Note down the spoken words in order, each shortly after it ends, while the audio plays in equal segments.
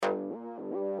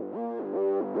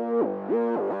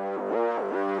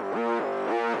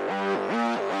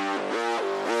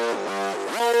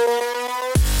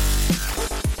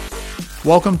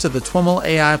Welcome to the TWIML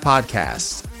AI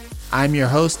Podcast. I'm your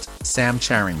host, Sam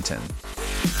Charrington.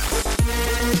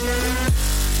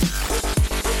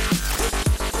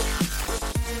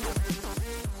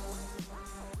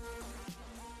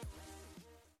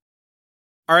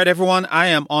 All right, everyone. I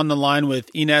am on the line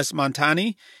with Ines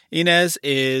Montani. Ines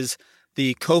is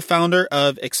the co-founder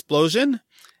of Explosion,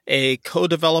 a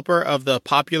co-developer of the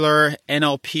popular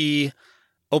NLP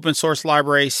open source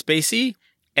library Spacie,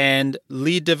 and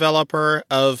lead developer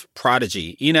of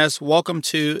Prodigy. Ines, welcome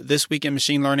to This Week in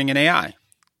Machine Learning and AI.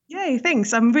 Yay,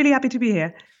 thanks. I'm really happy to be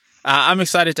here. I'm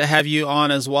excited to have you on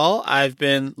as well. I've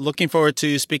been looking forward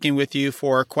to speaking with you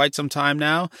for quite some time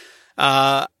now.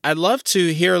 I'd love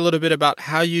to hear a little bit about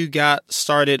how you got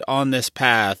started on this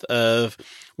path of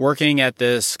working at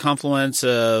this confluence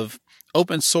of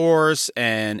open source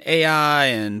and AI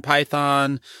and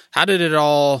Python. How did it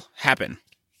all happen?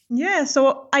 Yeah,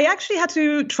 so I actually had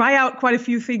to try out quite a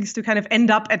few things to kind of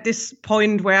end up at this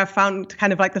point where I found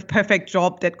kind of like the perfect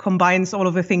job that combines all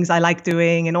of the things I like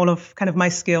doing and all of kind of my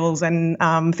skills and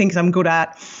things I'm good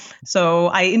at. So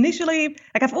I initially,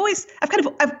 like I've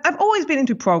always been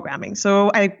into programming.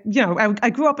 So I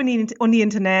grew up on the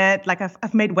internet. Like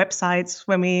I've made websites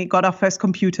when we got our first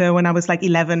computer when I was like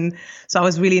 11. So I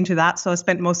was really into that. So I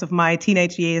spent most of my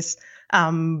teenage years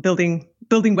building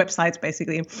websites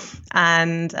basically,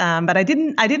 and but I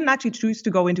didn't actually choose to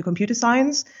go into computer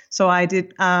science. So I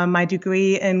did my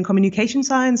degree in communication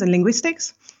science and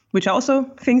linguistics, which are also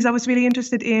things I was really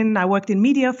interested in. I worked in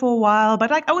media for a while, but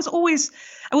like I was always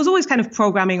kind of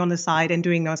programming on the side and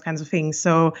doing those kinds of things.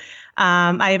 So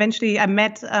I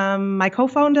met my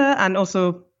co-founder and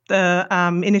also the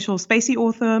initial Spacie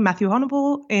author, Matthew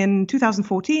Honorable, in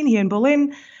 2014 here in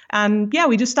Berlin. And yeah,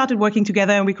 we just started working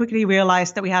together, and we quickly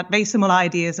realized that we had very similar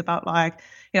ideas about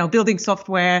building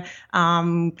software,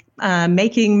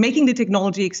 making the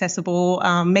technology accessible,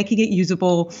 making it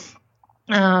usable.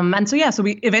 So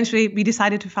we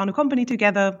decided to found a company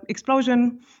together,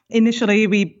 Explosion. Initially,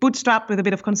 we bootstrapped with a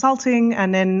bit of consulting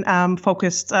and then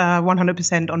focused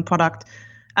 100% on product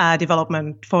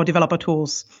development for developer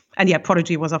tools. And yeah,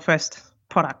 Prodigy was our first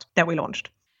product that we launched.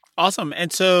 Awesome.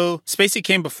 And so Spacie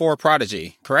came before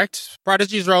Prodigy, correct?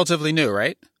 Prodigy is relatively new,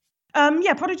 right?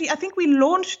 Prodigy, I think we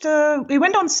launched, we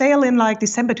went on sale in like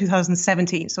December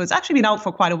 2017. So it's actually been out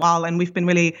for quite a while, and we've been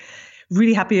really,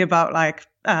 really happy about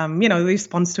the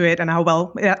response to it and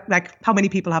how many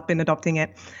people have been adopting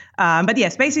it. But yeah,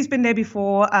 Spacie's been there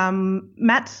before.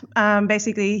 Matt,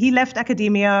 basically, he left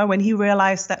academia when he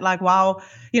realized that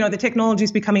the technology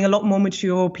is becoming a lot more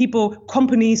mature.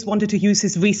 Companies wanted to use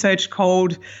his research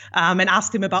code and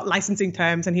asked him about licensing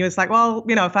terms. And he was like,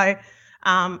 if I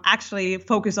actually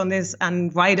focus on this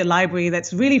and write a library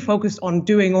that's really focused on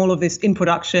doing all of this in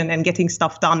production and getting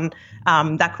stuff done,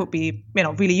 that could be,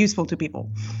 really useful to people.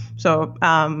 So,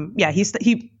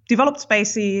 he developed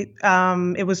Spacie.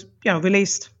 It was,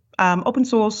 released open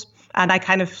source, and I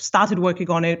kind of started working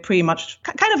on it pretty much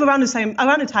kind of around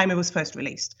the time it was first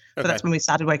released. So That's when we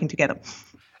started working together.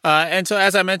 And so,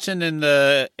 as I mentioned in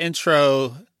the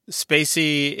intro,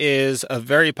 Spacie is a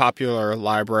very popular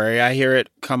library. I hear it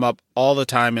come up all the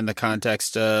time in the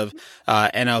context of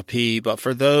NLP. But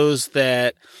for those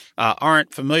that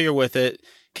aren't familiar with it,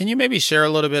 can you maybe share a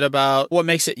little bit about what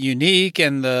makes it unique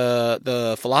and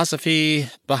the philosophy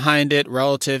behind it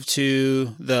relative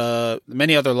to the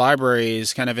many other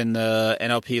libraries kind of in the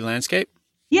NLP landscape?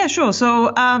 Yeah, sure.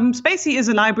 So Spacie is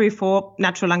a library for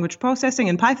natural language processing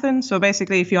in Python. So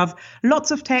basically, if you have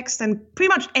lots of text, and pretty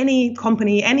much any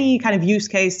company, any kind of use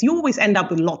case, you always end up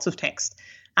with lots of text.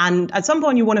 And at some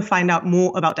point, you want to find out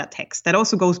more about that text. That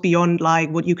also goes beyond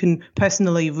what you can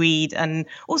personally read, and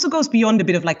also goes beyond a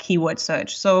bit of keyword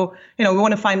search. So, we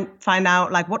want to find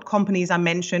out what companies are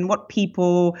mentioned, what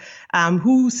people,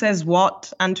 who says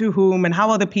what and to whom, and how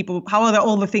are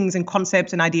all the things and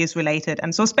concepts and ideas related.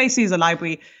 And so Spacie is a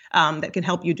library that can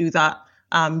help you do that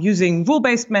using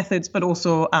rule-based methods, but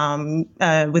also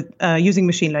with using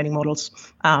machine learning models.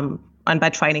 And by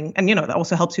training, and that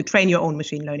also helps you train your own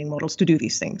machine learning models to do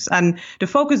these things. And the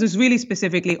focus is really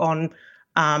specifically on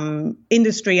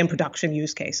industry and production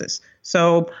use cases.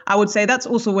 So I would say that's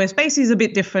also where Spacie is a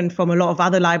bit different from a lot of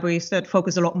other libraries that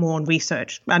focus a lot more on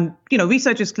research. And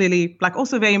research is clearly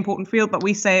also a very important field, but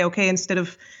we say, okay, instead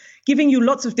of giving you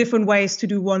lots of different ways to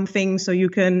do one thing, so you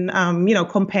can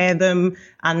compare them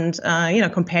and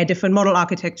compare different model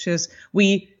architectures,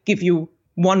 we give you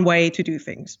one way to do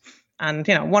things. And,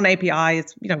 one API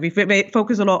is, we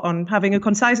focus a lot on having a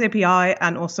concise API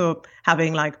and also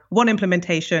having one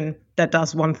implementation that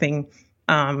does one thing.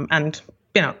 And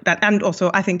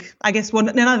also I guess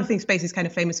another thing Spacie is kind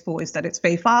of famous for is that it's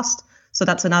very fast. So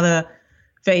that's another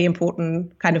very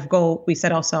important kind of goal we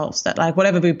set ourselves, that like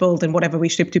whatever we build and whatever we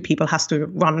ship to people has to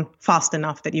run fast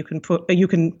enough that you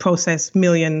can process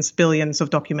millions, billions of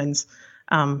documents,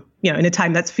 in a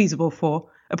time that's feasible for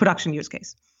a production use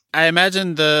case. I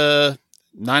imagine the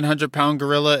 900-pound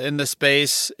gorilla in the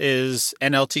space is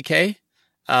NLTK.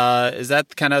 Is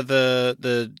that kind of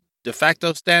the de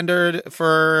facto standard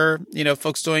for,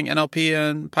 folks doing NLP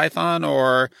and Python,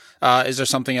 or is there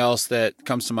something else that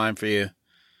comes to mind for you?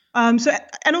 So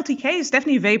NLTK is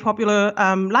definitely a very popular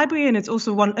library, and it's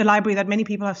also a library that many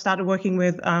people have started working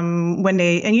with when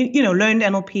they learned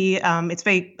NLP.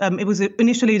 It was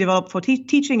initially developed for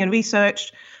teaching and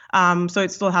research, so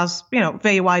it still has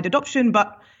very wide adoption,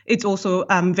 but it's also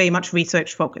very much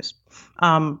research focused,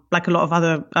 like a lot of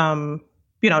other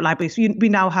libraries. We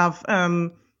now have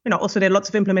also there are lots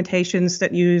of implementations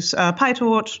that use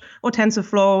PyTorch or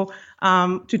TensorFlow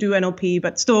to do NLP,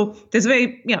 but still there's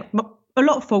a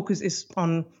lot of focus is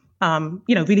on,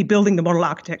 really building the model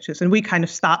architectures. And we kind of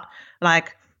start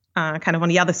kind of on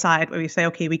the other side where we say,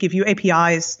 okay, we give you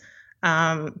APIs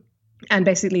and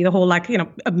basically the whole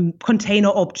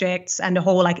container objects and the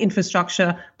whole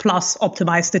infrastructure plus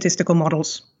optimized statistical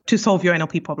models to solve your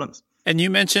NLP problems. And you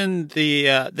mentioned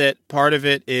that part of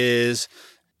it is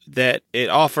that it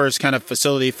offers kind of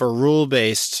facility for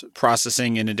rule-based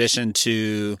processing in addition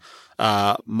to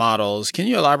models. Can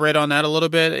you elaborate on that a little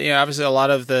bit? Obviously, a lot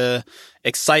of the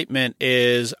excitement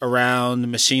is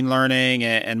around machine learning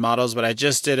and models, but I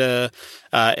just did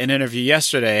an interview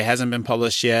yesterday. It hasn't been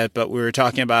published yet, but we were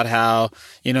talking about how,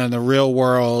 in the real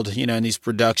world, in these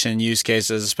production use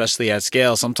cases, especially at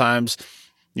scale, sometimes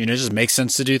it just makes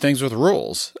sense to do things with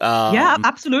rules. Yeah,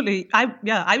 absolutely. I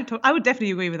would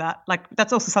definitely agree with that.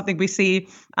 That's also something we see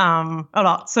a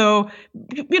lot. So,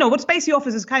 what Spatie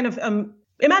offers is kind of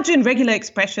imagine regular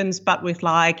expressions, but with a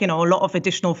lot of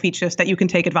additional features that you can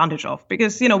take advantage of.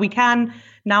 Because, we can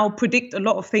now predict a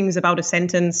lot of things about a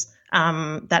sentence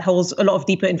that holds a lot of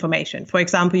deeper information. For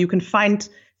example, you can find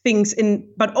things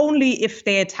but only if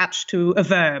they attach to a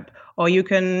verb. Or you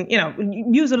can,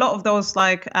 use a lot of those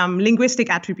linguistic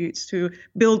attributes to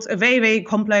build a very, very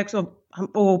complex or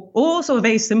also a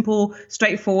very simple,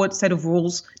 straightforward set of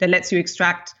rules that lets you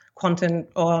extract content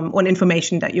on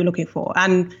information that you're looking for.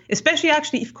 And especially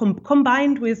actually if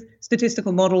combined with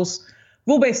statistical models,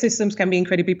 rule-based systems can be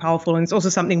incredibly powerful. And it's also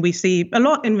something we see a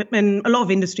lot in a lot of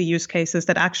industry use cases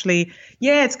that actually,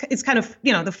 it's kind of,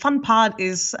 the fun part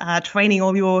is training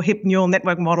all your hip neural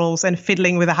network models and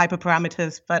fiddling with the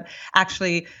hyperparameters. But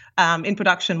actually in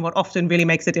production, what often really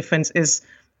makes a difference is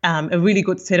a really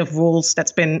good set of rules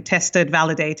that's been tested,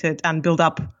 validated, and built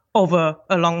up over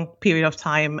a long period of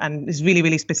time and is really,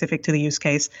 really specific to the use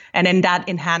case. And then that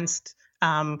enhanced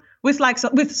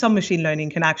with some machine learning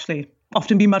can actually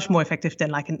often be much more effective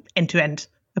than an end-to-end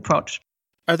approach.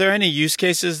 Are there any use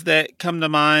cases that come to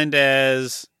mind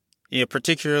as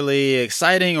particularly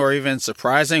exciting or even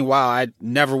surprising? Wow, I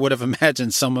never would have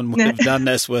imagined someone would have done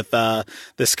this with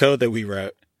this code that we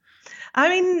wrote. I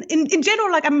mean, in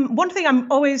general, one thing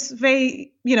I'm always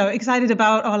very, excited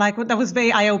about, or what that was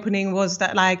very eye-opening was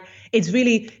that it's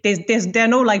really there are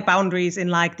no boundaries in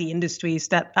the industries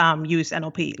that use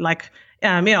NLP.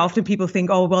 Often people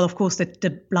think, oh well, of course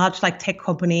the large tech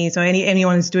companies or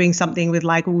anyone who's doing something with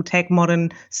tech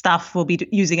modern stuff will be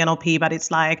using NLP, but it's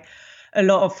a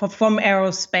lot of from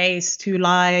aerospace to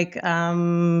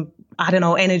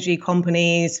energy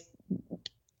companies.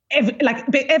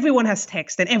 Everyone has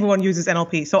text and everyone uses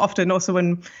NLP. So often also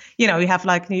when, we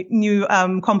have new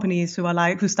companies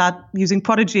who start using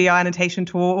Prodigy, our annotation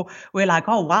tool, we're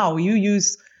oh, wow, you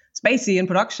use Spatie in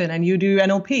production and you do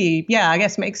NLP. Yeah, I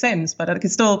guess makes sense. But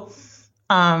it's still,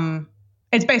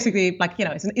 it's basically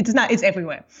it's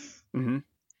everywhere. Mm-hmm.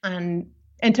 And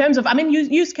in terms of,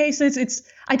 use cases,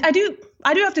 I do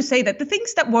have to say that the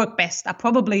things that work best are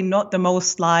probably not the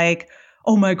most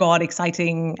oh my God,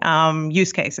 exciting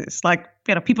use cases.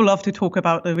 People love to talk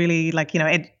about the really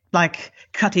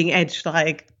cutting edge,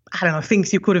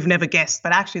 things you could have never guessed.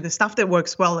 But actually the stuff that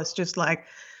works well is just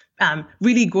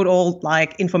really good old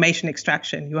information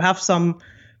extraction. You have some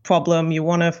problem, you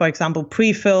want to, for example,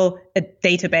 pre-fill a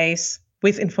database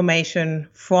with information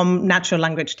from natural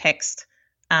language text.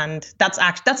 And that's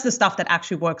the stuff that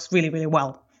actually works really, really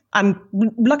well. And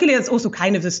luckily, it's also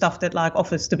kind of the stuff that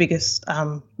offers the biggest,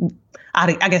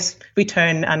 I guess,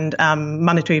 return and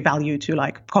monetary value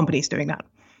to companies doing that.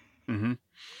 Mm-hmm.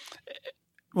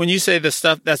 When you say that's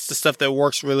the stuff that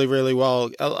works really, really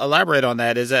well, elaborate on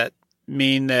that. Does that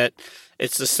mean that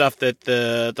it's the stuff that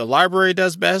the library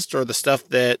does best, or the stuff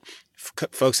that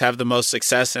folks have the most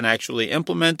success in actually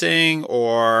implementing,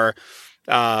 or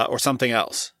something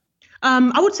else?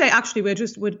 I would say actually we're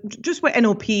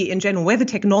NLP in general. We're the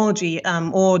technology,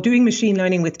 or doing machine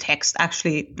learning with text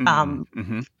actually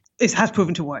has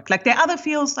proven to work. Like there are other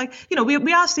fields, like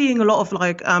we are seeing a lot of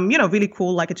like really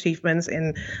cool like achievements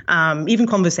in even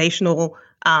conversational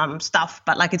stuff,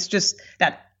 but like it's just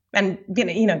that. And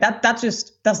that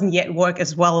just doesn't yet work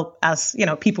as well as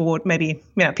people would maybe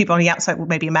people on the outside would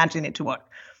maybe imagine it to work.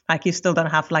 Like you still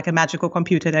don't have like a magical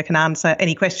computer that can answer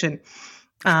any question.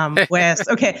 Whereas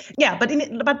but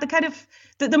the kind of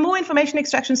the more information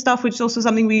extraction stuff, which is also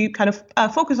something we kind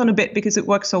of focus on a bit because it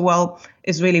works so well,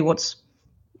 is really what's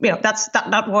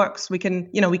that works. We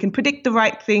can predict the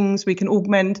right things. We can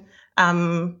augment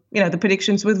the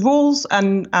predictions with rules,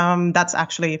 and that's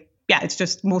actually it's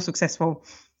just more successful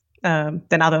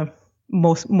than other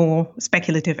more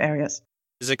speculative areas.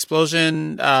 Is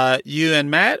Explosion you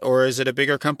and Matt, or is it a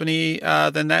bigger company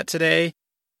than that today?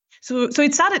 So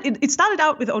it started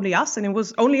out with only us, and it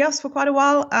was only us for quite a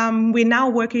while. We're now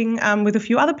working with a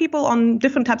few other people on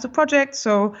different types of projects.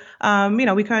 So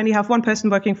we currently have one person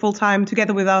working full time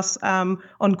together with us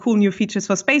on cool new features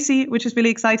for Spacey, which is really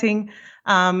exciting.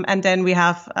 And then we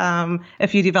have a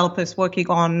few developers working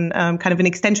on kind of an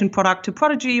extension product to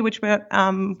Prodigy, which we're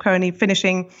currently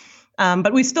finishing.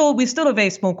 But we're still a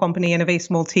very small company and a very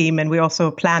small team, and we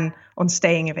also plan on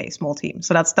staying a very small team.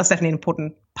 So that's definitely an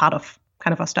important part of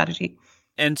kind of our strategy.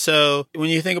 And so when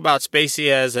you think about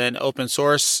Spacey as an open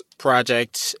source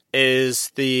project,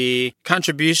 is the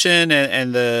contribution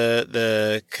and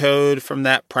the code from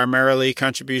that primarily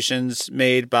contributions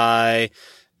made by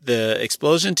the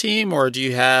Explosion team, or do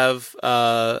you have,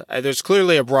 there's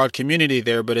clearly a broad community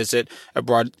there, but is it a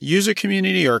broad user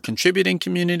community or a contributing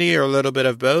community or a little bit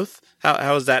of both? How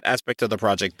has that aspect of the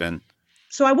project been?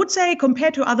 So I would say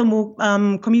compared to other more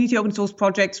community open source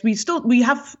projects, we still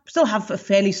have a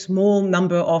fairly small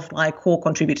number of like core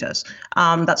contributors.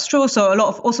 That's true. So a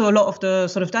lot of the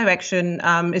sort of direction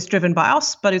is driven by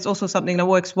us, but it's also something that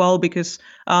works well because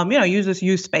users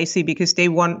use Spacey because they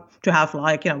want to have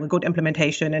like a good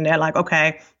implementation, and they're like,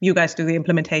 okay, you guys do the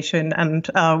implementation, and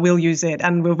we'll use it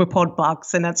and we'll report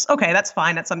bugs, and that's okay. That's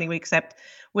fine. That's something we accept.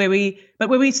 Where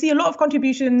we see a lot of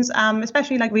contributions,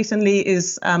 especially like recently,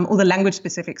 is all the language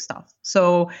specific stuff.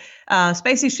 So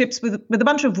Spacey ships with a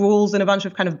bunch of rules and a bunch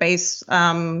of kind of base,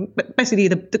 basically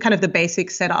the kind of the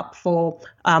basic setup for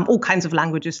all kinds of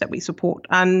languages that we support.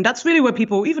 And that's really where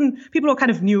people who are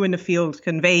kind of new in the field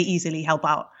can very easily help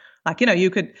out. Like, you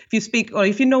could, if you speak or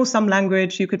if you know some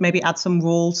language, you could maybe add some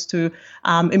rules to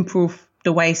improve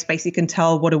the way Spacey can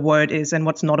tell what a word is and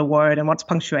what's not a word and what's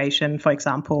punctuation, for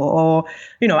example, or,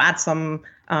 add some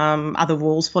other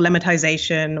rules for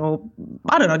lemmatization, or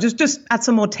I don't know, just add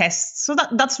some more tests. So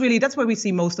that's where we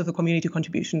see most of the community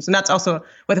contributions. And that's also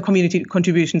where the community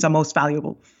contributions are most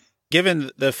valuable.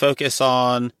 Given the focus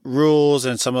on rules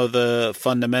and some of the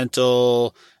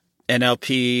fundamental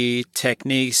NLP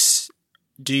techniques,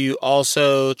 do you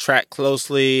also track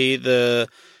closely the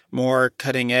more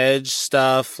cutting edge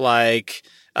stuff? Like,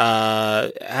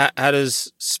 how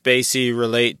does Spacey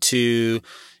relate to,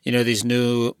 these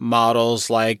new models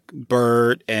like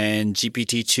BERT and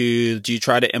GPT-2? Do you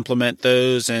try to implement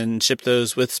those and ship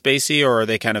those with Spacey, or are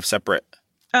they kind of separate?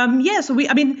 So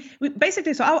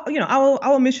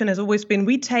our mission has always been,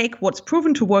 we take what's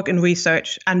proven to work in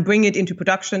research and bring it into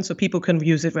production so people can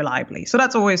use it reliably. So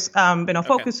that's always been our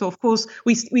focus. So of course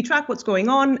we track what's going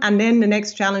on, and then the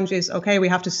next challenge is, okay, we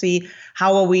have to see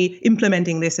how are we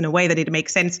implementing this in a way that it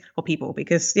makes sense for people,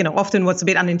 because often what's a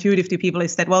bit unintuitive to people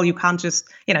is that, well, you can't just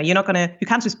you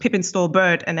can't just pip install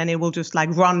BERT and then it will just like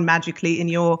run magically in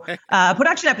your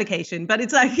production application. But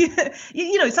it's like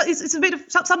it's a bit of,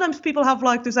 sometimes people have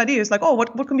like this idea is like, oh,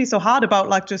 what can be so hard about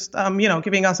like just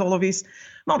giving us all of these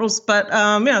models? But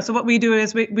so what we do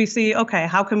is we see, okay,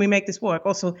 how can we make this work?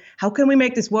 Also, how can we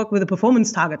make this work with the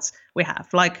performance targets we have?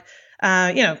 Like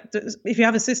if you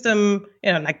have a system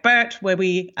like BERT, where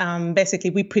we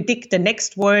basically we predict the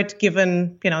next word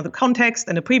given the context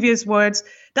and the previous words,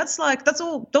 that's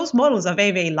all. Those models are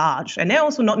very, very large, and they're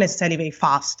also not necessarily very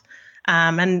fast.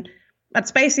 And at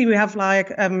Spacey, we have like,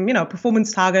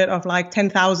 performance target of like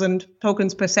 10,000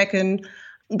 tokens per second.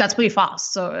 That's pretty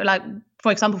fast. So like,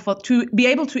 for example, to be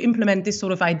able to implement this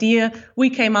sort of idea, we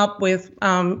came up with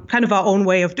kind of our own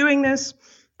way of doing this.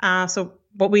 So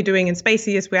what we're doing in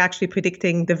Spacey is we're actually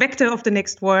predicting the vector of the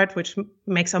next word, which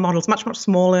makes our models much, much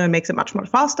smaller and makes it much, much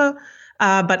faster.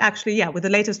 But actually, with the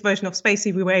latest version of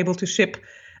Spacey, we were able to ship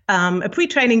a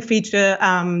pre-training feature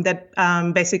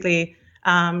that basically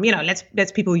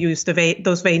lets people use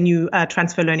those very new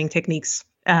transfer learning techniques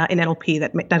in NLP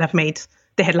that have made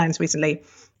the headlines recently.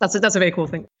 That's a very cool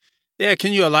thing. Yeah,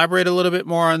 can you elaborate a little bit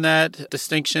more on that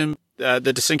distinction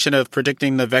the distinction of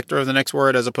predicting the vector of the next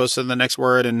word as opposed to the next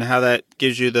word, and how that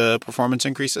gives you the performance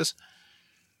increases?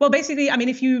 Well, basically, I mean,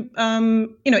 if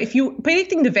you're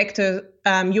predicting the vector,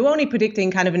 you're only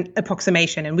predicting kind of an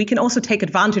approximation, and we can also take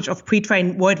advantage of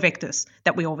pre-trained word vectors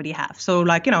that we already have. So,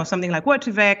 like, something like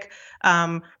Word2Vec,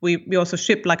 we also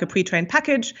ship like a pre-trained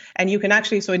package, and you can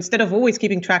actually, so instead of always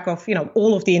keeping track of,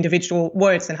 all of the individual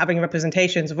words and having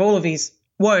representations of all of these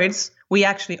words, we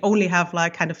actually only have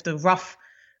like kind of the rough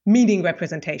meaning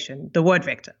representation, the word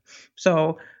vector.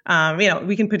 So,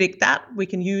 we can predict that. We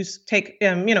can take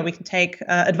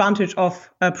advantage of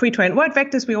pre-trained word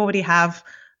vectors we already have,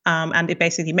 and it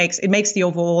basically makes the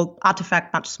overall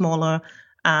artifact much smaller,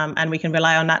 and we can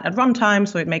rely on that at runtime.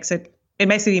 So it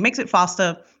basically makes it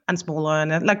faster and smaller.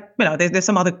 And there's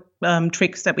some other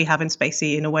tricks that we have in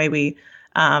spaCy in a way we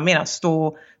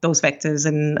store those vectors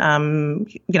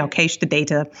and cache the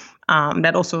data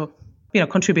that also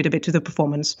contribute a bit to the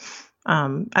performance.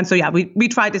 And so, we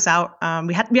tried this out.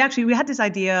 We had this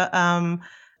idea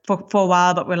for a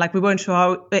while, but we weren't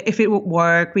sure if it would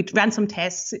work. We ran some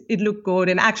tests. It looked good.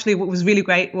 And actually what was really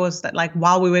great was that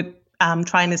while we were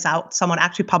trying this out, someone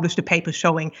actually published a paper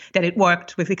showing that it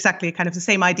worked with exactly kind of the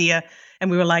same idea.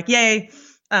 And we were like, yay.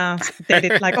 They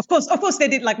did of course they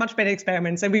did much better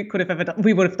experiments than we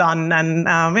would have done.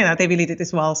 And, they really did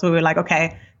this well. So we were like,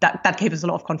 okay, that gave us a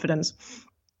lot of confidence.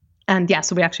 And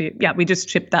so we just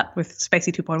shipped that with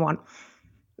spaCy 2.1.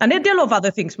 And there are a lot of other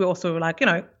things we're also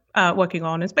working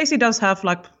on. And spaCy does have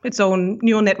its own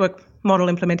neural network model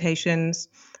implementations.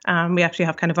 We actually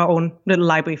have kind of our own little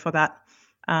library for that.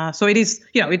 So it is,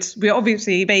 we're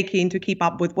obviously very keen to keep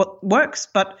up with what works,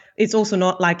 but it's also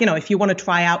not if you want to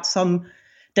try out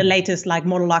the latest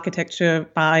model architecture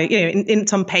by, in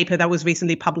some paper that was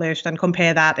recently published and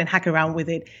compare that and hack around with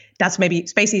it,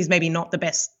 spaCy is maybe not the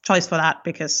best choice for that,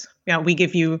 because, we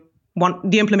give you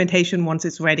the implementation once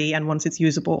it's ready and once it's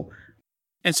usable.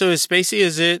 And so is spaCy,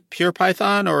 is it pure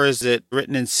Python, or is it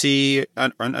written in C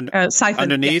Cython,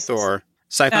 underneath, yes. Or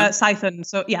Cython? Cython.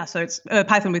 So it's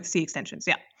Python with C extensions.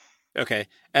 Yeah. Okay.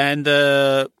 And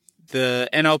the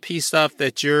NLP stuff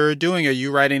that you're doing, are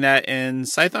you writing that in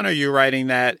Cython? Or are you writing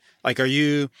that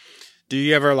do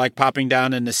you ever popping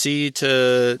down into C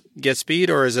to get speed,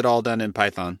 or is it all done in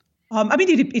Python?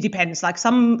 It depends.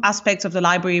 Some aspects of the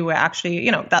library where actually,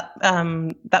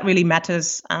 that really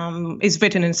matters is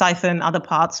written in Cython. Other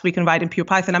parts we can write in pure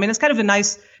Python. It's kind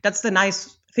of that's the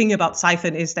nice thing about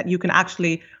Cython, is that you can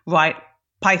actually write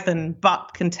Python,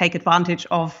 but can take advantage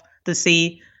of the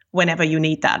C whenever you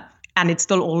need that. And it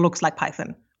still all looks like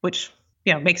Python, which,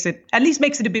 makes it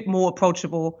a bit more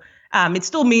approachable. It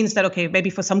still means that, okay, maybe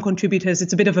for some contributors,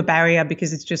 it's a bit of a barrier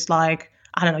because it's just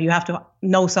you have to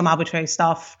know some arbitrary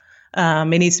stuff.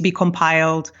 It needs to be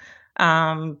compiled.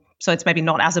 So it's maybe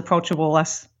not as approachable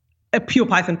as a pure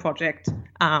Python project.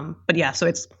 But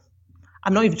so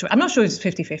I'm not even sure. I'm not sure it's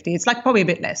 50-50. It's probably a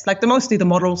bit less. Mostly the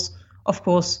models, of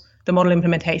course, the model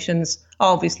implementations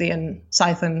are obviously in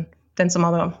Cython, then some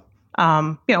other,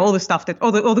 all the stuff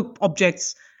all the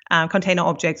objects, container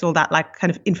objects, all that kind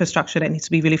of infrastructure that needs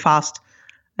to be really fast.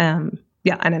 And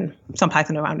then some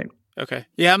Python around it. Okay.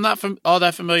 Yeah, I'm not all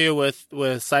that familiar with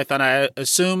Cython. I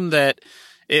assume that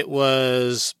it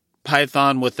was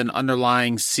Python with an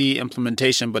underlying C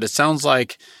implementation, but it sounds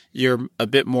like you're a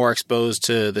bit more exposed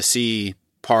to the C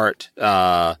part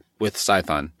with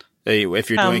Cython, if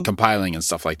you're doing compiling and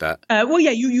stuff like that.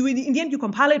 You in the end you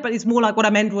compile it, but it's more what I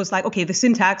meant was okay, the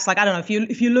syntax. I don't know,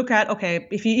 if you look at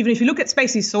if you look at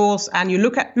spaCy source and you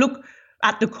look at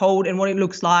the code and what it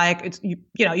looks like, it's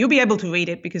you'll be able to read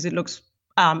it because it looks.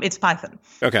 It's Python.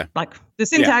 Okay. The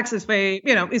syntax is very,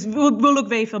 will look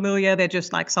very familiar. They're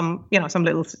just some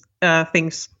little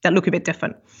things that look a bit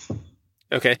different.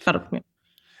 Okay.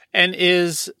 And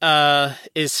is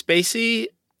spaCy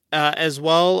as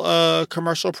well a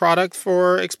commercial product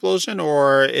for Explosion,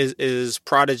 or is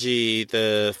Prodigy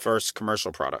the first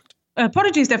commercial product?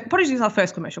 Prodigy is our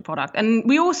first commercial product,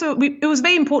 and it was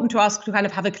very important to us to kind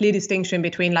of have a clear distinction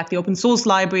between the open source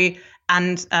library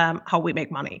and how we make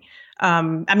money.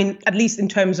 At least in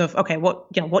terms of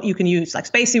what you can use.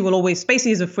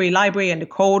 spaCy is a free library, and the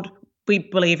code we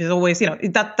believe is always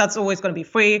that's always going to be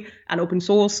free and open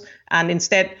source. And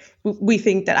instead, we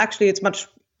think that actually it's much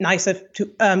nicer to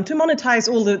monetize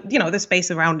all the space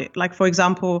around it. For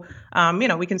example,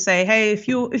 we can say, hey, if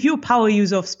you're a power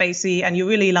user of spaCy and you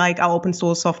really like our open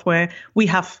source software, we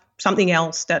have something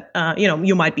else that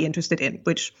you might be interested in.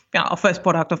 Which our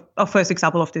first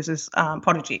example of this is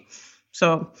Prodigy.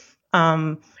 So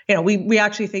we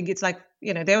actually think it's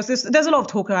there's a lot of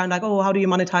talk around like, oh, how do you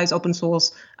monetize open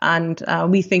source? And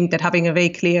we think that having a very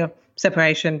clear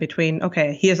separation between,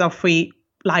 okay, here's our free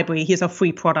library, here's our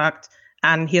free product,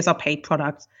 and here's our paid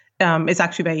product is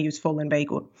actually very useful and very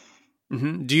good.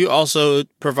 Mm-hmm. Do you also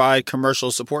provide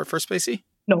commercial support for Spacey?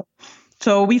 No.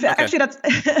 So we've actually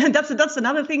that's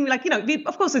another thing. Like,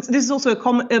 of course, this is also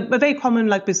a very common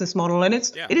like business model, and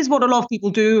it is what a lot of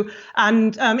people do.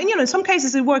 And in some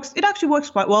cases it works. It actually works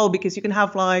quite well because you can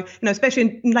have like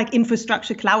especially in like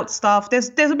infrastructure cloud stuff. There's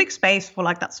a big space for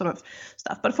like that sort of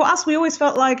stuff. But for us, we always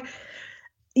felt like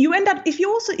you end up if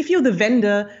you're the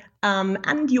vendor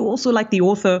and you also like the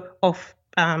author of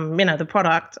the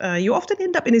product, you often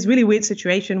end up in this really weird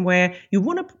situation where you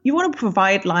want to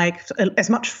provide like as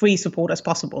much free support as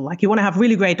possible. Like you want to have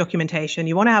really great documentation,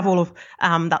 you want to have all of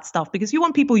that stuff because you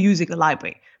want people using the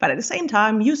library, but at the same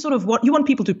time you want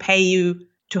people to pay you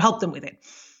to help them with it.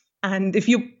 And if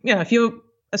your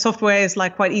software is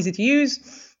like quite easy to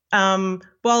use,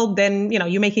 well, then,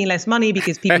 you're making less money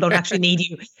because people don't actually need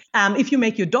you. If you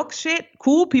make your docs shit,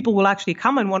 cool, people will actually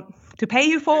come and want to pay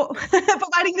you for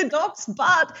providing the docs.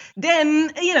 But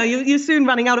then, you're soon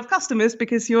running out of customers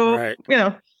because your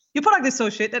product is so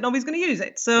shit that nobody's going to use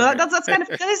it. So that's kind of,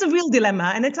 that is a real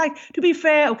dilemma. And it's like, to be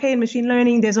fair, okay, in machine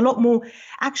learning, there's a lot more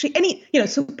actually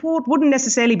support wouldn't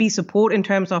necessarily be support in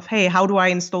terms of, hey, how do I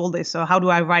install this? Or how do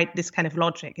I write this kind of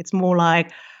logic? It's more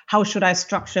like, how should I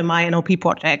structure my NLP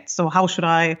project? So how should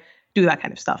I do that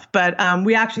kind of stuff? But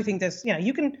we actually think there's,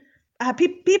 you can,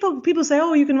 people say,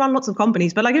 oh, you can run lots of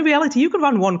companies. But like in reality, you can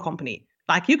run one company.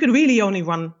 Like you could really only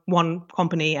run one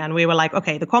company. And we were like,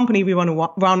 okay, the company we want to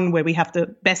run where we have the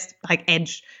best like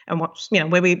edge and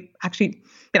where we actually,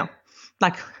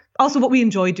 like also what we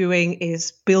enjoy doing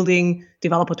is building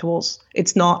developer tools.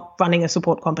 It's not running a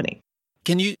support company.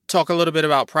 Can you talk a little bit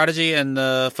about Prodigy and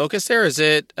the focus there? Is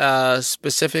it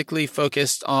specifically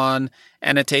focused on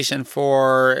annotation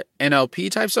for NLP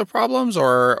types of problems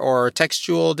or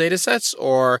textual data sets,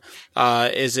 or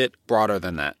is it broader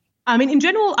than that? I mean, in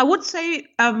general, I would say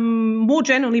more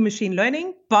generally machine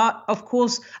learning, but of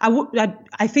course, I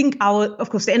think the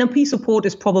NLP support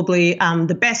is probably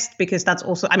the best because that's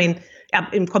also,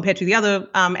 compared to the other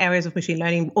areas of machine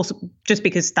learning, also just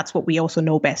because that's what we also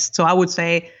know best. So I would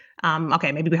say,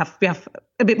 maybe we have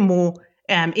a bit more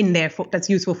in there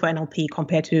that's useful for NLP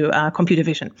compared to computer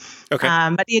vision. Okay.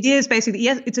 But the idea is basically,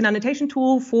 yes, it's an annotation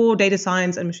tool for data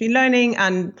science and machine learning.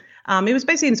 And it was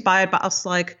basically inspired by us,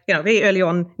 very early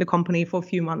on in the company for a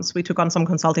few months. We took on some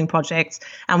consulting projects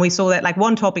and we saw that like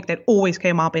one topic that always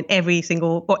came up in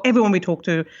everyone we talked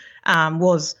to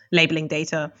was labeling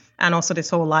data. And also this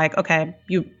whole a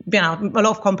lot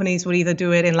of companies would either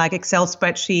do it in like Excel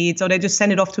spreadsheets or they just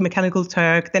send it off to Mechanical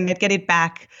Turk, then they'd get it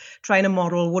back, train a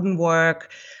model, wouldn't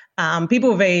work.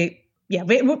 People were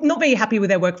not very happy with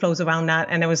their workflows around that.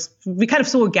 And we kind of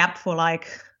saw a gap for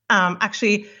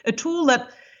actually a tool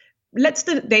that lets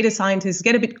the data scientists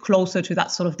get a bit closer to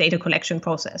that sort of data collection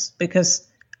process. Because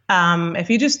if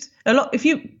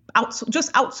you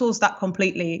outsource that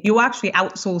completely, you're actually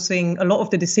outsourcing a lot of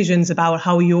the decisions about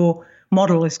how your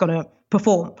model is going to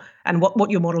perform and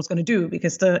what your model is going to do.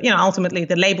 Because ultimately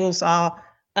the labels are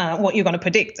what you're going to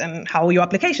predict and how your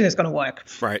application is going to work.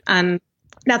 Right. And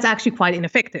that's actually quite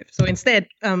ineffective. So instead,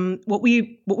 what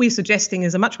we're suggesting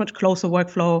is a much, much closer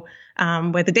workflow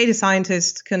where the data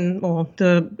scientist or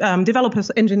the developer,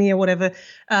 engineer, whatever,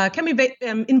 can be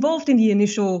involved in the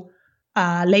initial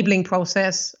labeling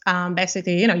process.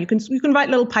 Basically, you can write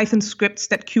little Python scripts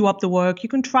that queue up the work. You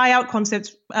can try out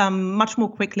concepts much more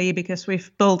quickly because we've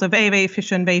built a very, very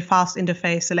efficient, very fast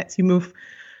interface that lets you move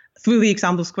through the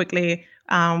examples quickly.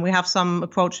 We have some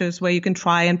approaches where you can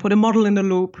try and put a model in the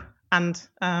loop. And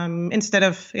instead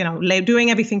of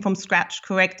doing everything from scratch,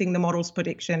 correcting the model's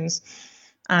predictions.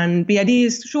 And the idea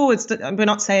is, sure, we're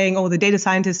not saying, the data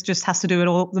scientist just has to do it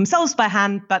all themselves by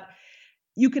hand, but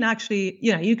you can actually,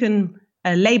 you can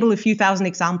label a few thousand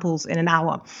examples in an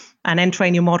hour and then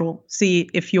train your model, see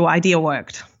if your idea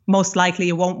worked. Most likely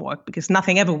it won't work because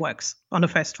nothing ever works on the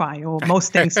first try, or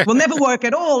most things will never work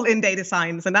at all in data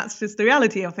science. And that's just the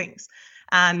reality of things.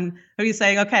 And you're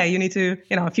saying, okay, you need to,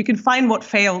 if you can find what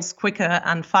fails quicker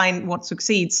and find what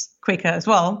succeeds quicker as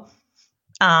well,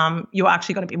 you're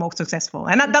actually going to be more successful.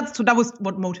 And that was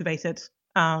what motivated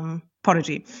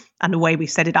Prodigy and the way we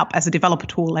set it up as a developer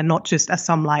tool and not just as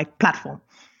some platform.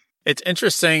 It's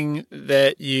interesting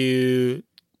that you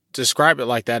describe it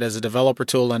like that, as a developer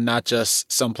tool and not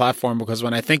just some platform, because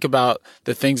when I think about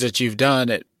the things that you've done,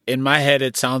 it in my head,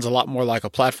 it sounds a lot more like a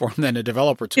platform than a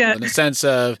developer tool Yeah. in the sense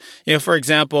of, for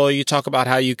example, you talk about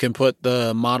how you can put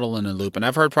the model in a loop. And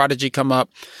I've heard Prodigy come up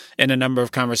in a number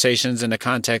of conversations in the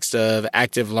context of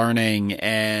active learning.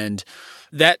 And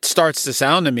that starts to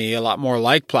sound to me a lot more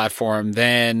like platform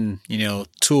than,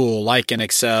 tool like an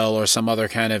Excel or some other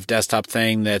kind of desktop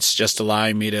thing that's just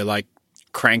allowing me to like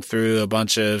crank through a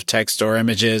bunch of text or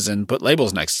images and put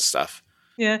labels next to stuff.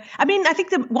 Yeah. I mean, I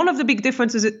think one of the big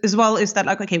differences as well is that,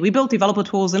 like, okay, we built developer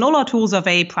tools and all our tools are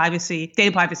very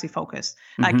data privacy focused.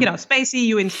 Like, Spacey,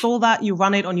 you install that, you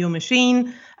run it on your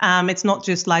machine. It's not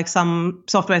just like some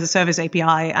software as a service API.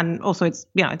 And also it's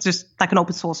just like an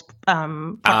open source.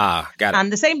 Got it.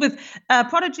 And the same with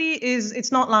Prodigy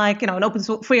it's not like,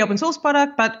 an free open source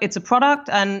product, but it's a product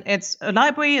and it's a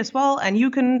library as well. And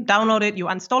you can download it, you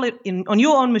install it on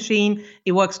your own machine.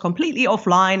 It works completely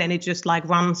offline and it just like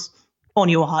runs on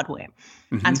your hardware.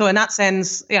 And so in that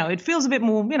sense, it feels a bit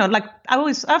more, like I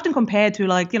often compare to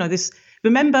like,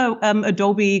 remember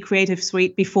Adobe Creative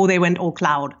Suite before they went all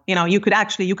cloud? You could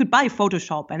buy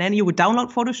Photoshop and then you would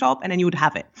download Photoshop and then you would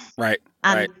have it. Right.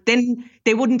 And then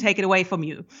they wouldn't take it away from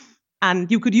you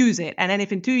and you could use it. And then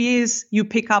if in 2 years you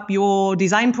pick up your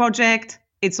design project,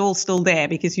 it's all still there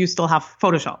because you still have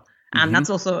Photoshop. And that's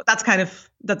also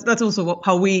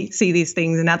how we see these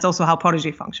things, and that's also how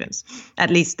Prodigy functions. At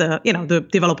least the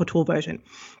developer tool version.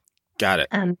 Got it.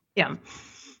 And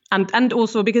and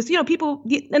also because people.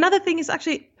 Another thing is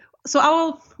actually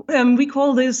so we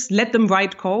call this let them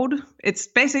write code. It's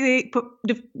basically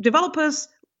developers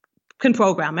can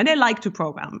program and they like to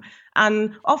program,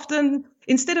 and often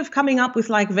instead of coming up with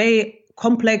like very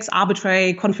complex,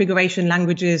 arbitrary configuration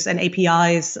languages and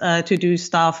APIs to do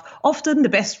stuff. Often the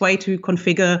best way to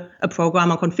configure a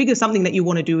program or configure something that you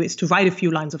want to do is to write a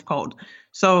few lines of code.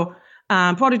 So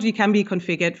Prodigy can be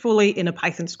configured fully in a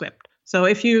Python script. So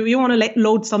if you want to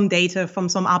load some data from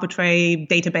some arbitrary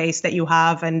database that you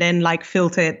have and then like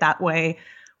filter it that way,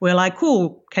 we're like,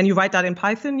 cool, can you write that in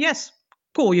Python? Yes,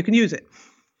 cool, you can use it.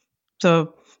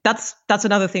 So that's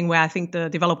another thing where I think the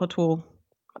developer tool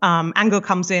angle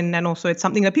comes in, and also it's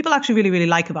something that people actually really, really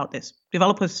like about this.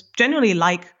 Developers generally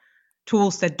like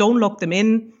tools that don't lock them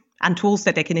in and tools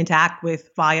that they can interact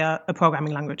with via a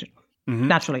programming language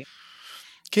naturally.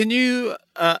 Can you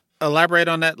elaborate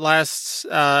on that last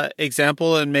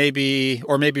example and maybe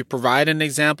provide an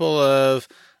example of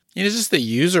just the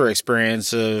user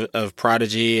experience of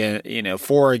Prodigy and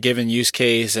for a given use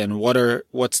case, and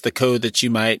what's the code that you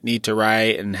might need to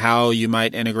write and how you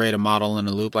might integrate a model in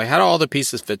a loop? Like, how do all the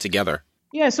pieces fit together?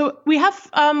 Yeah, so we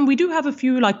do have a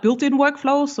few like built-in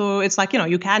workflows. So it's like,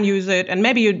 you can use it, and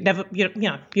maybe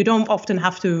you don't often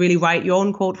have to really write your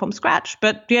own code from scratch.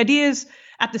 But the idea is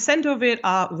at the center of it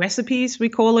are recipes, we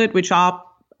call it, which are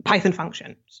Python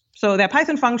functions. So they're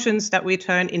Python functions that we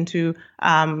turn into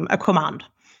a command.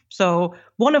 So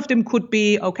one of them could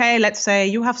be, okay, let's say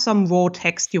you have some raw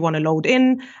text you want to load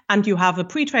in, and you have a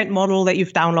pre-trained model that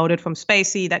you've downloaded from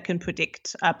Spacey that can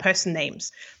predict person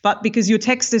names. But because your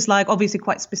text is like obviously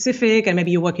quite specific, and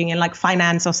maybe you're working in like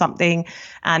finance or something,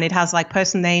 and it has like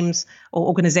person names or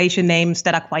organization names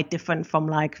that are quite different from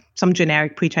like some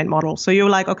generic pre-trained model. So you're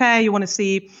like, okay, you want to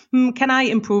see, can I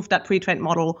improve that pre-trained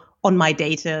model on my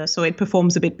data so it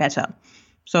performs a bit better?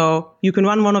 So you can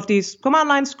run one of these command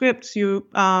line scripts. You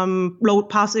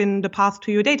pass in the path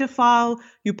to your data file.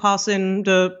 You pass in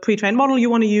the pre-trained model you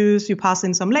want to use. You pass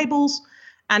in some labels,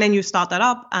 and then you start that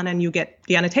up, and then you get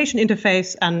the annotation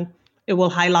interface, and it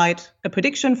will highlight a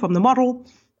prediction from the model,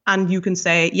 and you can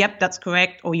say, yep, that's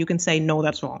correct, or you can say, no,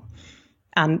 that's wrong.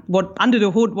 And under the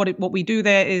hood, what we do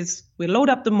there is we load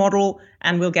up the model,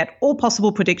 and we'll get all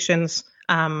possible predictions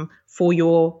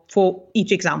for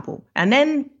each example, and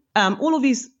then all of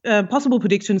these possible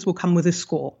predictions will come with a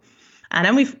score. And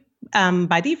then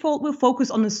by default, we'll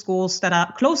focus on the scores that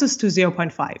are closest to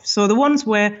 0.5. So the ones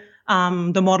where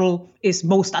the model is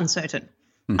most uncertain.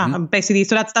 Basically,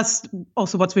 so that's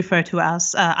also what's referred to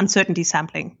as uncertainty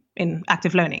sampling in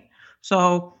active learning.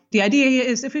 So the idea here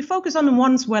is if we focus on the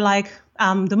ones where like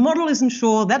the model isn't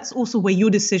sure, that's also where your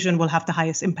decision will have the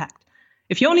highest impact.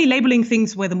 If you're only labeling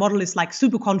things where the model is like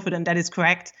super confident that it's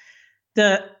correct,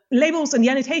 the labels and the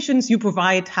annotations you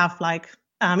provide have like,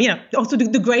 also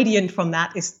the gradient from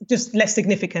that is just less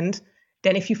significant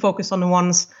than if you focus on the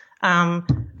ones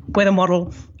where the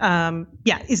model,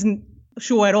 isn't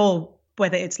sure at all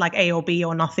whether it's like A or B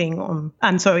or nothing.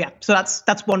 And so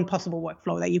that's one possible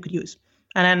workflow that you could use.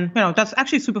 And then, that's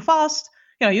actually super fast.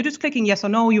 You're just clicking yes or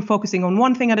no. You're focusing on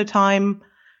one thing at a time.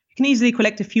 You can easily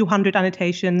collect a few hundred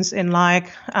annotations in like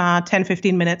 10,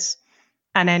 15 minutes.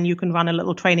 And then you can run a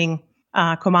little training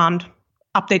command,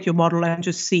 update your model, and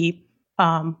just see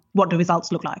what the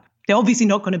results look like. They're obviously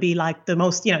not going to be like the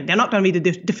most, they're not going to be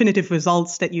the definitive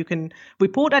results that you can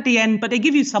report at the end, but they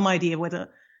give you some idea whether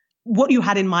what you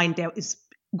had in mind there is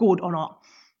good or not.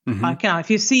 Mm-hmm. Like, if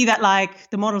you see that like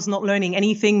the model's not learning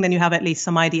anything, then you have at least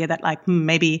some idea that like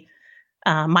maybe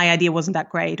my idea wasn't that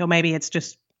great, or maybe it's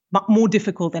just more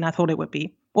difficult than I thought it would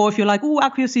be. Or if you're like, oh,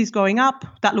 accuracy is going up,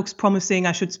 that looks promising,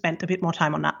 I should spend a bit more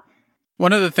time on that.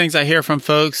 One of the things I hear from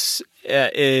folks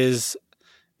is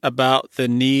about the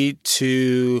need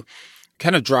to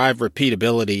kind of drive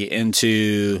repeatability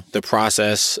into the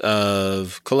process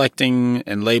of collecting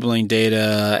and labeling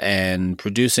data and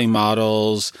producing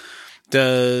models.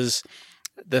 Does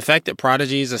the fact that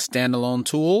Prodigy is a standalone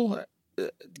tool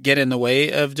get in the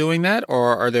way of doing that?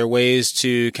 Or are there ways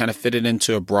to kind of fit it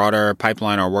into a broader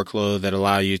pipeline or workload that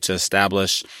allow you to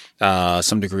establish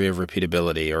some degree of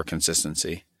repeatability or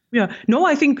consistency? Yeah, no,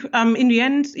 I think in the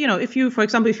end, if you, for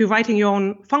example, if you're writing your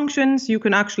own functions, you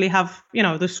can actually have,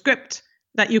 the script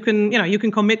that you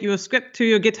can commit your script to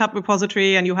your GitHub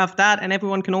repository, and you have that, and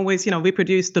everyone can always,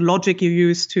 reproduce the logic you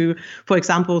use to, for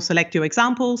example, select your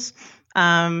examples.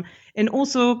 And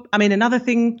also, another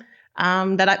thing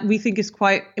that we think is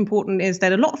quite important is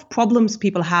that a lot of problems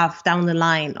people have down the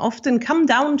line often come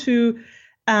down to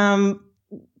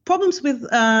problems with,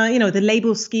 the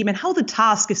label scheme and how the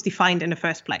task is defined in the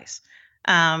first place.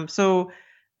 Often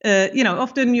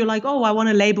you're like, oh, I want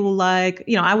to label like,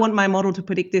 I want my model to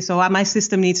predict this, or my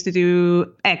system needs to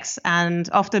do X. And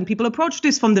often people approach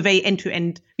this from the very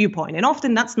end-to-end viewpoint. And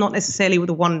often that's not necessarily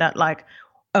the one that like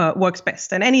works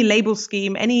best. And any label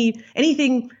scheme,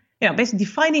 anything, basically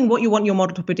defining what you want your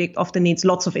model to predict often needs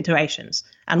lots of iterations.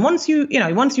 And once you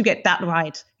get that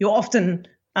right, you're often,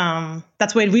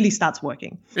 that's where it really starts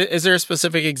working. Is there a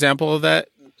specific example of that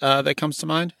that comes to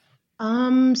mind?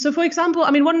 So for example,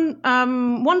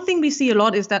 one thing we see a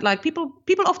lot is that like people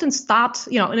often start,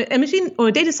 a machine or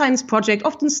a data science project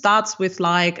often starts with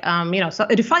like, so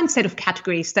a defined set of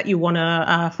categories that you want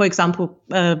to, for example,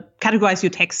 categorize your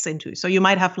texts into. So you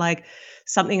might have like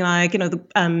something like,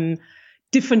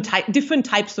 different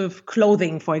types of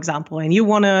clothing, for example, and you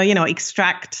want to,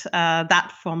 extract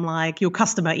that from like your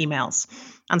customer emails.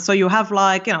 And so you have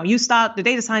like, the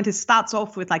data scientist starts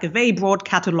off with like a very broad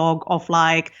catalog of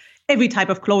like every type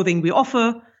of clothing we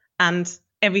offer and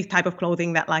every type of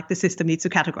clothing that like the system needs to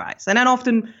categorize. And then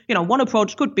often, one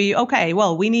approach could be, okay,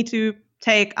 well, we need to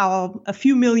take a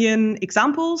few million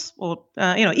examples or,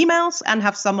 emails and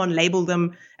have someone label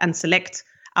them and select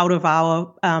out of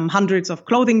our hundreds of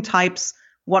clothing types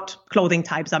what clothing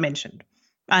types are mentioned.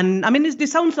 And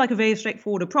this sounds like a very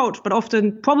straightforward approach, but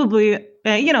often probably,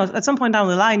 at some point down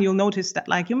the line, you'll notice that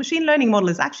like your machine learning model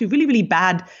is actually really, really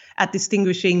bad at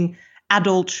distinguishing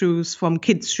adult shoes from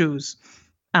kids' shoes,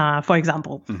 for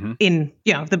example, in,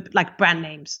 the like brand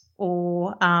names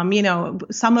or,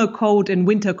 summer coat and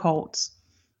winter coats.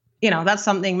 That's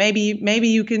something maybe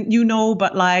you can,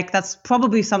 but like that's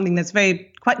probably something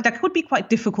that could be quite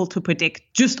difficult to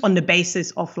predict just on the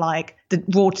basis of like the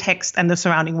raw text and the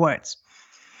surrounding words.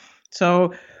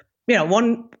 So,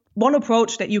 one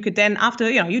approach that you could then, after,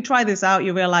 you try this out,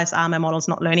 you realize, my model's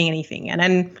not learning anything. And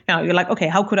then, you're like, okay,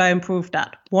 how could I improve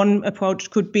that? One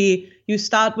approach could be you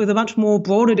start with a much more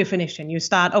broader definition. You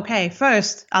start, okay,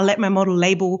 first, I'll let my model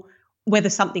label whether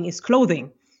something is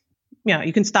clothing.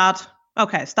 You can start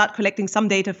collecting some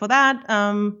data for that,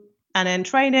 and then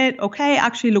train it. Okay,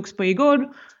 actually looks pretty good.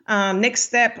 Next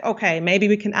step, okay, maybe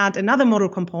we can add another model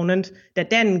component that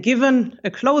then, given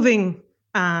a clothing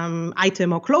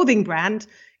item or clothing brand,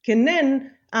 can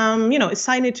then,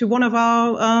 assign it to one of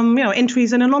our,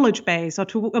 entries in a knowledge base or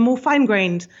to a more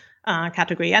fine-grained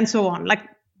category, and so on. Like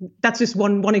that's just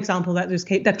one example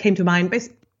that came to mind.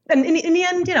 And in the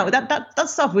end, that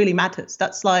stuff really matters.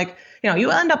 That's like, you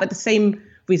end up at the same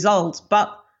results,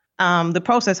 but the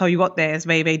process how you got there is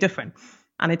very, very different,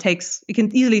 and it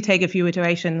can easily take a few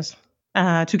iterations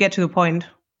to get to the point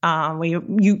where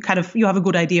you have a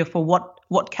good idea for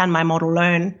what can my model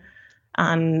learn.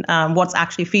 And what's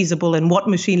actually feasible, and what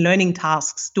machine learning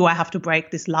tasks do I have to break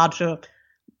this larger,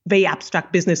 very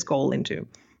abstract business goal into?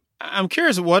 I'm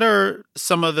curious, what are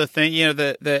some of the things,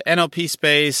 the NLP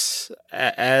space,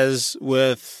 as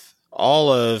with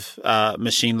all of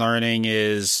machine learning,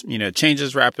 is,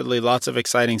 changes rapidly, lots of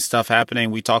exciting stuff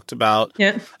happening. We talked about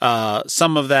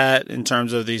some of that in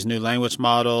terms of these new language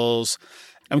models.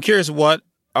 I'm curious, what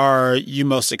are you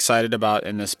most excited about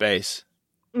in this space?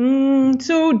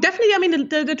 So definitely,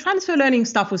 the transfer learning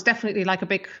stuff was definitely like a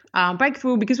big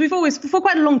breakthrough, because we've always, for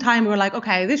quite a long time, we were like,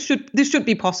 okay, this should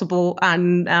be possible.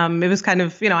 And it was kind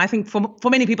of, I think for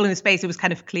many people in the space, it was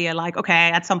kind of clear, like, okay,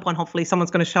 at some point, hopefully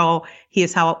someone's going to show,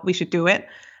 here's how we should do it.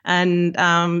 And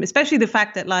especially the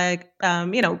fact that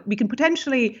we can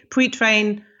potentially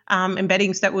pre-train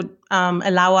embeddings that would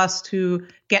allow us to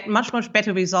get much, much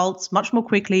better results much more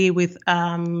quickly with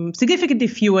significantly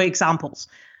fewer examples.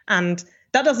 And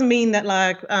that doesn't mean that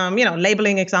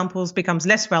labeling examples becomes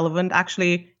less relevant.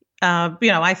 Actually,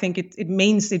 I think it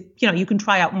means you can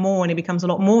try out more and it becomes a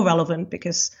lot more relevant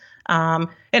because,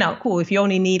 cool, if you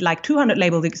only need 200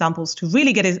 labeled examples to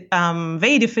really get a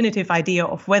very definitive idea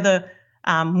of whether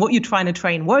what you're trying to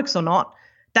train works or not,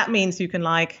 that means you can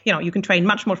you can train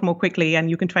much, much more quickly and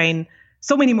you can train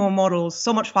so many more models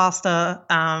so much faster.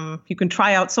 You can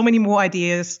try out so many more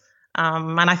ideas.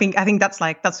 And I think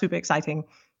that's super exciting.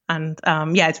 And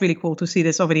it's really cool to see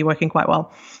this already working quite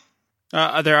well.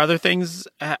 Are there other things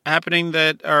happening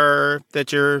that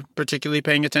you're particularly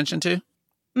paying attention to?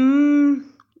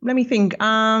 Let me think.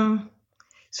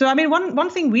 So I mean, one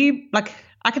thing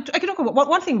I could talk about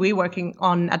one thing we're working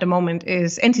on at the moment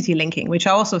is entity linking, which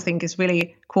I also think is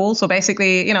really cool. So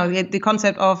basically, the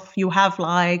concept of you have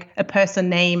a person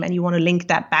name and you want to link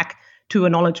that back to a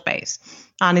knowledge base.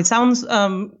 And it sounds,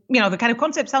 the kind of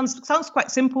concept sounds quite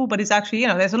simple, but it's actually,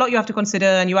 there's a lot you have to consider.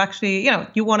 And you actually,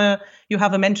 you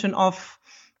have a mention of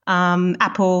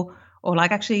Apple or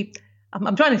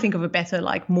I'm trying to think of a better,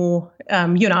 more,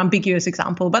 ambiguous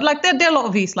example. But there are a lot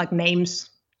of these names.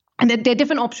 And there are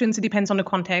different options. It depends on the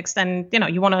context. And,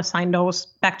 you want to assign those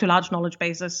back to large knowledge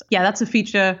bases. Yeah, that's a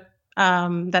feature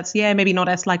that's, maybe not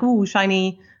as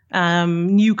shiny,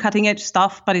 new cutting edge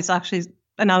stuff, but it's actually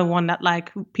another one that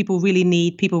people really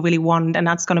need, people really want. And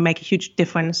that's going to make a huge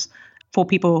difference for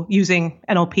people using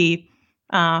NLP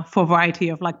for a variety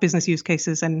of business use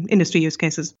cases and industry use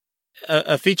cases.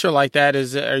 A feature like that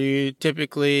are you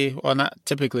typically, well, not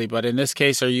typically, but in this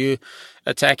case, are you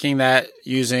attacking that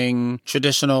using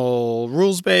traditional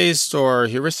rules-based or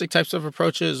heuristic types of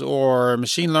approaches or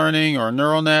machine learning or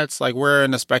neural nets? Where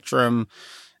in the spectrum,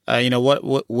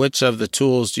 which of the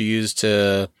tools do you use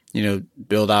to,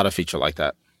 build out a feature like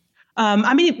that?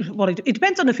 It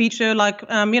depends on the feature.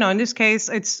 In this case,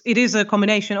 it is a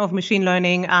combination of machine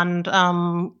learning and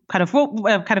kind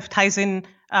of ties in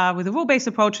with the rule-based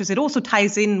approaches. It also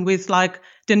ties in with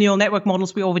the neural network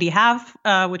models we already have,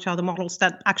 which are the models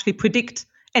that actually predict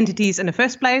entities in the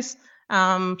first place.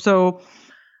 It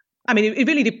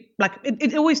really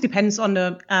it always depends on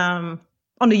the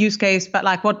use case. But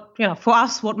for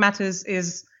us, what matters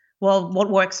is what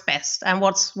works best and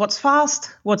what's fast,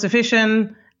 what's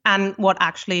efficient, and what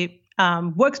actually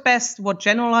works best, what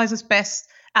generalizes best,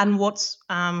 and what's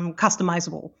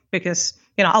customizable. Because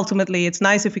ultimately, it's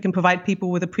nice if we can provide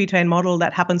people with a pre-trained model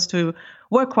that happens to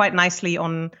work quite nicely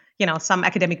on some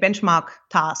academic benchmark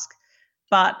task.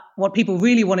 But what people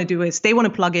really want to do is they want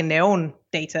to plug in their own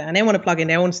data and they want to plug in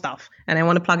their own stuff and they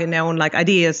want to plug in their own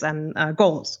ideas and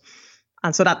goals.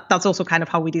 And so that's also kind of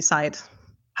how we decide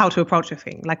how to approach a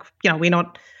thing. We're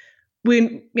not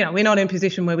in a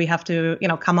position where we have to,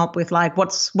 come up with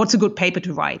what's a good paper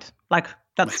to write.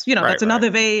 That's, that's another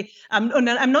way. I'm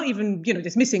not even,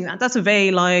 dismissing that. That's a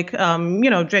very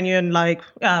genuine,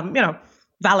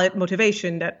 valid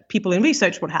motivation that people in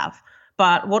research would have.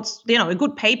 But what's, a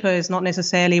good paper is not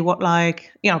necessarily what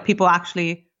people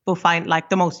actually will find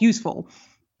the most useful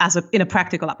in a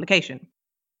practical application.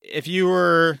 If you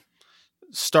were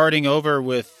starting over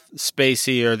with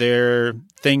Spatie, are there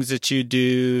things that you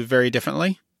do very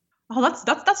differently? Oh,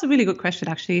 that's a really good question.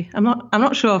 Actually, I'm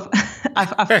not sure if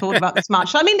I've thought about this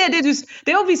much. I mean, there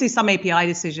are obviously some API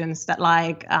decisions that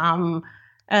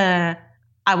I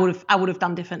would have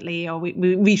done differently, or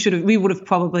we would have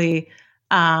probably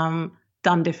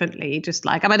done differently. Just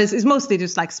it's mostly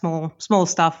just small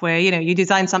stuff where you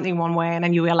design something one way and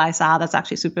then you realize that's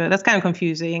actually that's kind of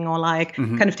confusing, or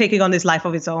kind of taking on this life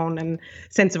of its own and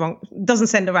doesn't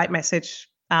send the right message.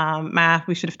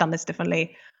 We should have done this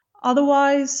differently.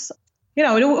 Otherwise,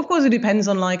 of course, it depends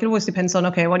on it always depends on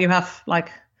what you have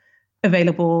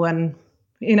available and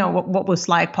what was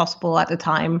possible at the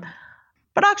time.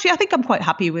 But actually, I think I'm quite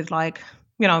happy with the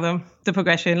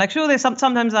progression. Sure, there's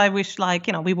sometimes I wish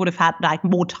we would have had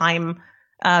more time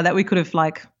that we could have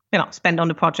spent on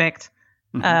the project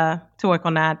to work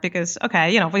on that, because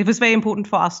it was very important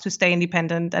for us to stay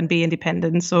independent and be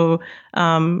independent. So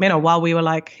while we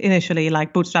were initially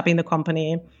bootstrapping the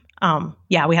company.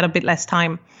 We had a bit less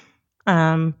time.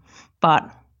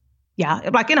 But yeah,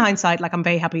 in hindsight, I'm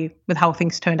very happy with how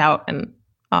things turned out. And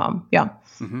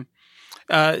Mm-hmm.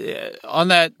 On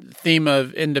that theme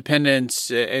of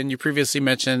independence, and you previously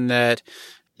mentioned that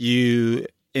you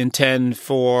intend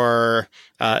for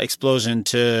Explosion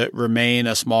to remain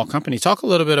a small company. Talk a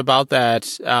little bit about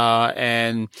that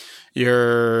and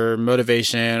your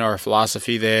motivation or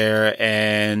philosophy there,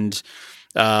 and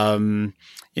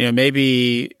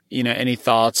maybe any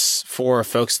thoughts for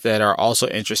folks that are also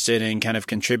interested in kind of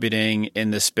contributing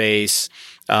in the space,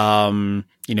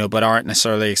 but aren't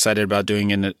necessarily excited about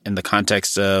doing it in the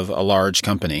context of a large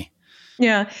company.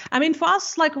 Yeah, I mean, for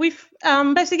us, like we've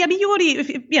basically, I mean, you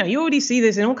already see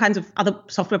this in all kinds of other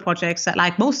software projects that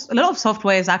like a lot of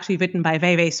software is actually written by a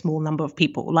very, very small number of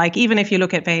people. Like even if you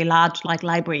look at very large like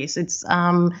libraries, it's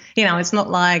it's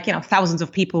not like thousands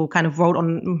of people kind of worked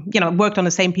on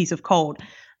the same piece of code.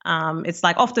 It's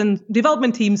like often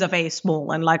development teams are very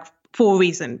small, and like for a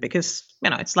reason, because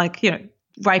it's like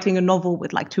writing a novel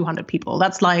with like 200 people.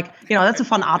 That's like, that's a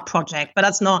fun art project, but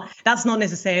that's not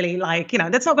necessarily like,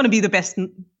 that's not going to be the best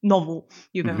novel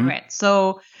you've ever read.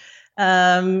 So,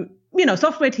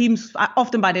 software teams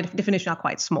often by definition are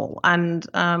quite small. And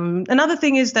another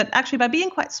thing is that actually by being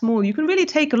quite small, you can really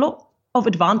take a lot of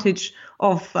advantage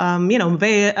of,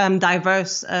 very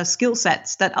diverse skill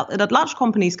sets that large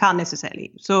companies can't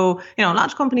necessarily. So,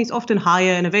 large companies often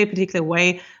hire in a very particular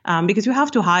way because you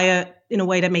have to hire in a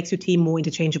way that makes your team more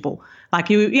interchangeable. Like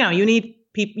you need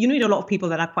a lot of people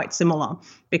that are quite similar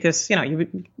because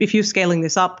if you're scaling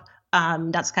this up,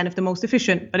 that's kind of the most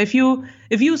efficient. But if you're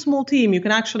a small team, you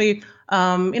can actually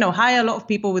hire a lot of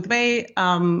people with very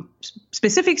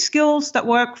specific skills that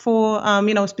work for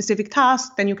specific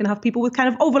tasks. Then you can have people with kind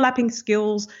of overlapping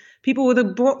skills, people with a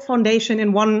broad foundation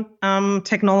in one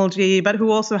technology, but who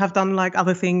also have done like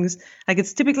other things. Like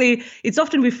it's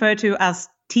often referred to as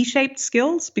T-shaped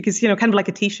skills because kind of like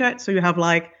a T-shirt. So you have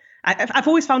like I've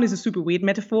always found this a super weird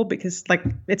metaphor because like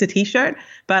it's a T-shirt,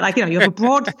 but like you have a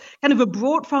broad kind of a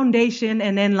broad foundation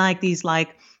and then like these like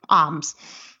arms.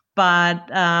 But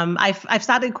I've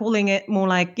started calling it more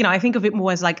like I think of it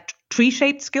more as like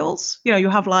tree-shaped skills. You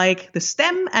have like the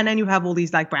stem and then you have all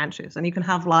these like branches, and you can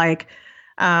have like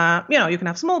you can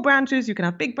have small branches, you can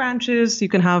have big branches, you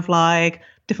can have like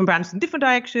different branches in different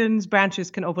directions. Branches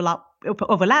can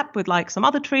overlap with like some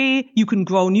other tree. You can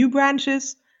grow new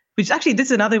branches. Which actually, this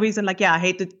is another reason, like, I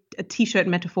hate a T-shirt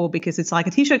metaphor because it's like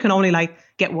a T-shirt can only like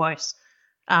get worse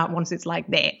once it's like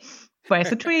there.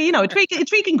 Whereas a tree, a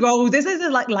tree can grow. There's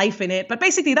like life in it. But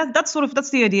basically, that's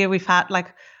the idea we've had.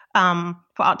 Like for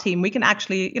our team, we can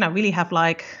actually, really have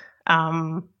like,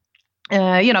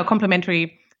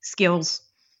 complementary skills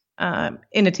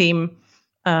in a team,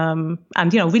 and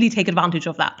really take advantage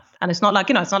of that. And it's not like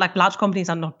large companies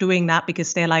are not doing that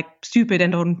because they're like stupid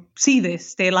and don't see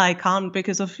this. They like can't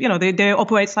because of, they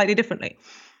operate slightly differently.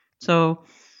 So,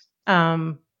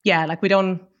 like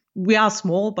we are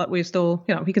small, but we're still,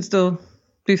 we can still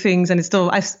do things. And it's still,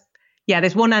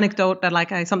 there's one anecdote that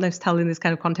like I sometimes tell in this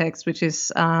kind of context, which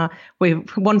is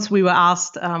once we were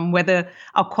asked whether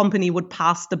our company would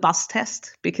pass the bus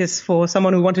test, because for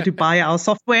someone who wanted to buy our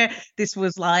software, this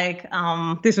was like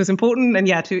this was important. And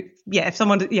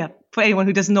for anyone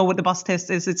who doesn't know what the bus test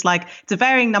is, it's like it's a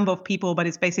varying number of people, but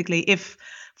it's basically if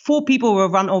 4 people were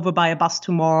run over by a bus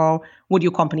tomorrow, would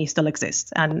your company still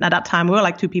exist? And at that time, we were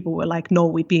like 2 people were like, no,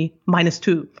 we'd be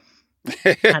 -2. But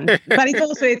it's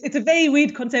also it's a very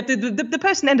weird concept. The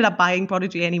person ended up buying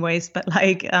Prodigy anyways, but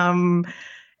like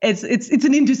it's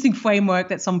an interesting framework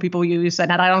that some people use and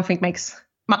that I don't think makes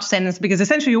much sense, because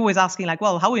essentially you're always asking like,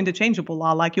 well, how interchangeable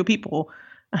are like your people,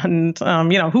 and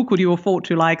who could you afford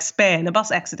to like spare in a bus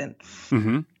accident?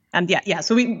 Mm-hmm. And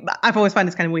so I've always found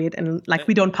this kind of weird, and like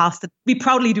we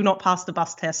proudly do not pass the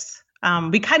bus test.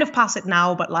 We kind of pass it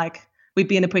now, but like we'd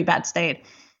be in a pretty bad state.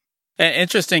 An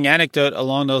interesting anecdote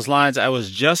along those lines. I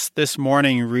was just this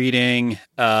morning reading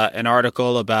an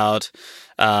article about,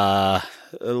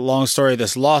 long story,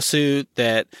 this lawsuit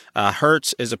that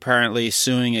Hertz is apparently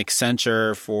suing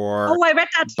Accenture for I read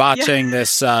that. botching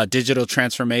this digital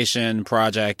transformation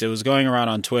project. It was going around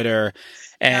on Twitter.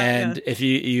 And if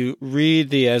you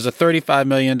read there's a $35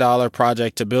 million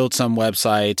project to build some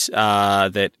website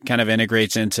that kind of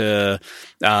integrates into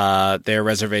their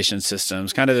reservation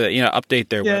systems, kind of update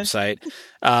their website.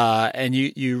 And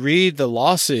you read the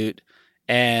lawsuit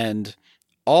and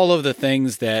all of the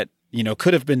things that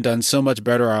could have been done so much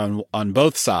better on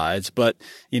both sides. But,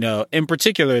 in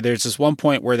particular, there's this one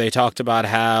point where they talked about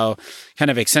how kind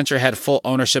of Accenture had full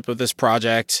ownership of this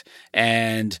project,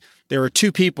 and there were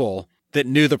 2 people that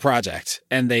knew the project,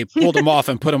 and they pulled them off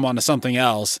and put them onto something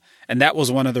else. And that was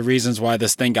one of the reasons why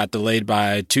this thing got delayed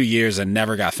by 2 years and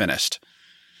never got finished.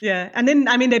 Yeah. And then,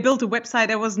 I mean, they built a website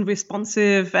that wasn't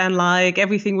responsive and like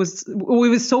everything was, we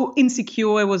was so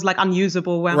insecure. It was like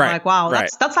unusable where I'm like, wow,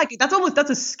 that's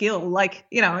a skill. Like,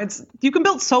 you know, you can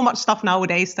build so much stuff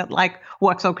nowadays that like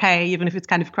works okay, even if it's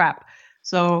kind of crap.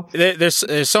 So there's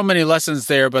so many lessons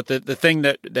there, but the thing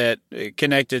that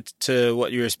connected to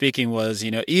what you were speaking was,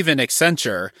 you know, even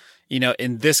Accenture, you know,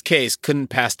 in this case couldn't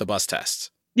pass the bus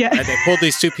test. Yeah. Right? They pulled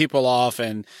these two people off,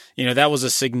 and, you know, that was a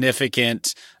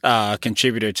significant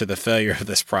contributor to the failure of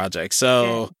this project.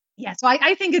 So yeah, so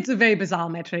I think it's a very bizarre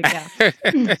metric.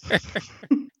 Yeah.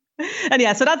 And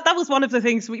yeah, so that was one of the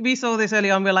things we saw this early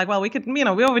on. We're like, well, we could, you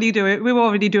know, we were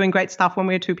already doing great stuff when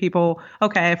we were two people.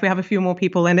 Okay, if we have a few more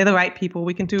people and they're the right people,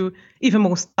 we can do even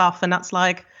more stuff. And that's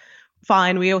like,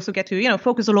 fine. We also get to, you know,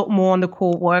 focus a lot more on the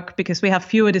core work because we have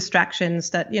fewer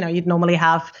distractions that, you know, you'd normally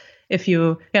have if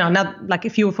you know, not like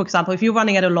if you, for example, if you're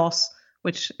running at a loss,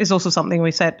 which is also something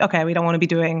we said, okay, we don't want to be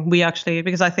doing. We actually,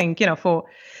 because I think, you know,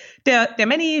 there are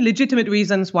many legitimate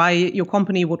reasons why your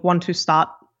company would want to start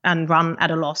and run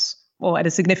at a loss or at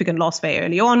a significant loss very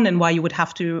early on, and why you would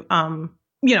have to,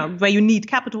 you know, where you need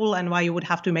capital and why you would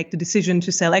have to make the decision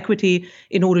to sell equity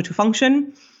in order to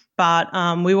function. But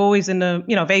we were always in a,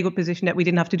 you know, very good position that we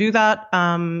didn't have to do that.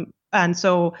 And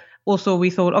so also we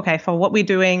thought, okay, for what we're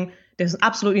doing, there's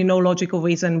absolutely no logical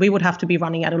reason we would have to be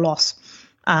running at a loss.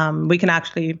 We can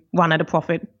actually run at a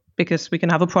profit because we can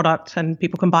have a product and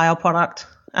people can buy our product,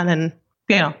 and then,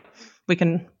 you know, we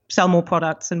can sell more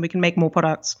products and we can make more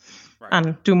products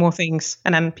and do more things,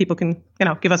 and then people can, you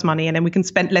know, give us money, and then we can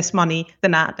spend less money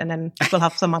than that, and then we'll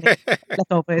have some money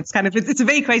left over. It's kind of, it's a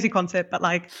very crazy concept, but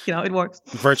like, you know, it works.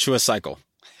 Virtuous cycle.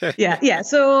 Yeah.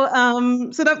 So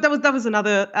that was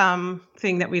another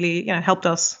thing that really, you know, helped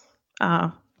us, you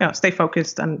know, stay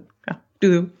focused and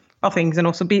do our things, and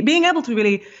also being able to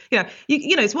really, you know,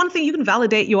 it's one thing you can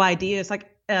validate your ideas like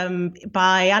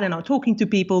by, I don't know, talking to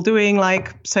people, doing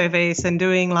like surveys and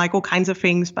doing like all kinds of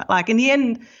things. But like in the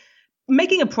end,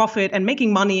 making a profit and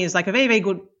making money is like a very, very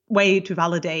good way to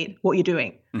validate what you're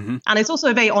doing. Mm-hmm. And it's also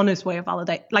a very honest way of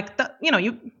validate. Like, you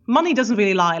know, money doesn't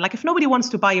really lie. Like if nobody wants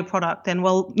to buy your product, then,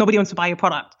 well, nobody wants to buy your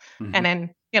product. Mm-hmm. And then,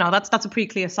 you know, that's a pretty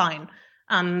clear sign.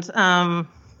 And on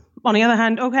the other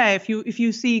hand, okay, if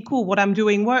you see, cool, what I'm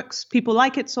doing works, people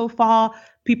like it so far,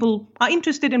 people are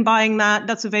interested in buying that,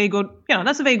 that's a very good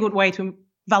way to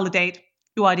validate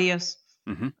your ideas.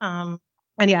 Mm-hmm.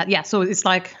 And yeah, so it's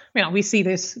like, you know, we see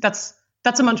this, that's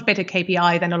a much better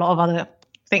KPI than a lot of other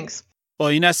things. Well,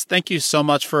 Ines, thank you so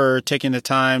much for taking the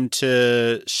time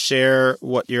to share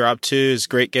what you're up to. It's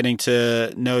great getting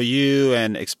to know you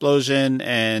and Explosion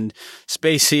and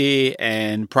Spacey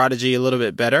and Prodigy a little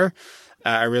bit better.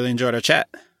 I really enjoyed our chat.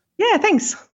 Yeah,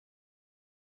 thanks.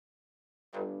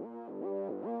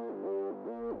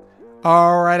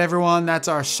 All right, everyone, that's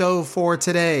our show for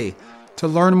today. To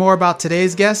learn more about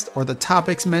today's guest or the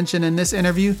topics mentioned in this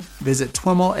interview, visit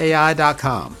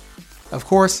twimlai.com. Of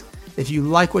course, if you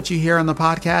like what you hear on the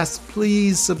podcast,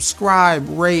 please subscribe,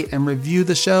 rate, and review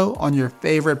the show on your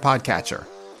favorite podcatcher.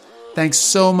 Thanks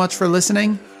so much for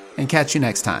listening, and catch you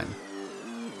next time.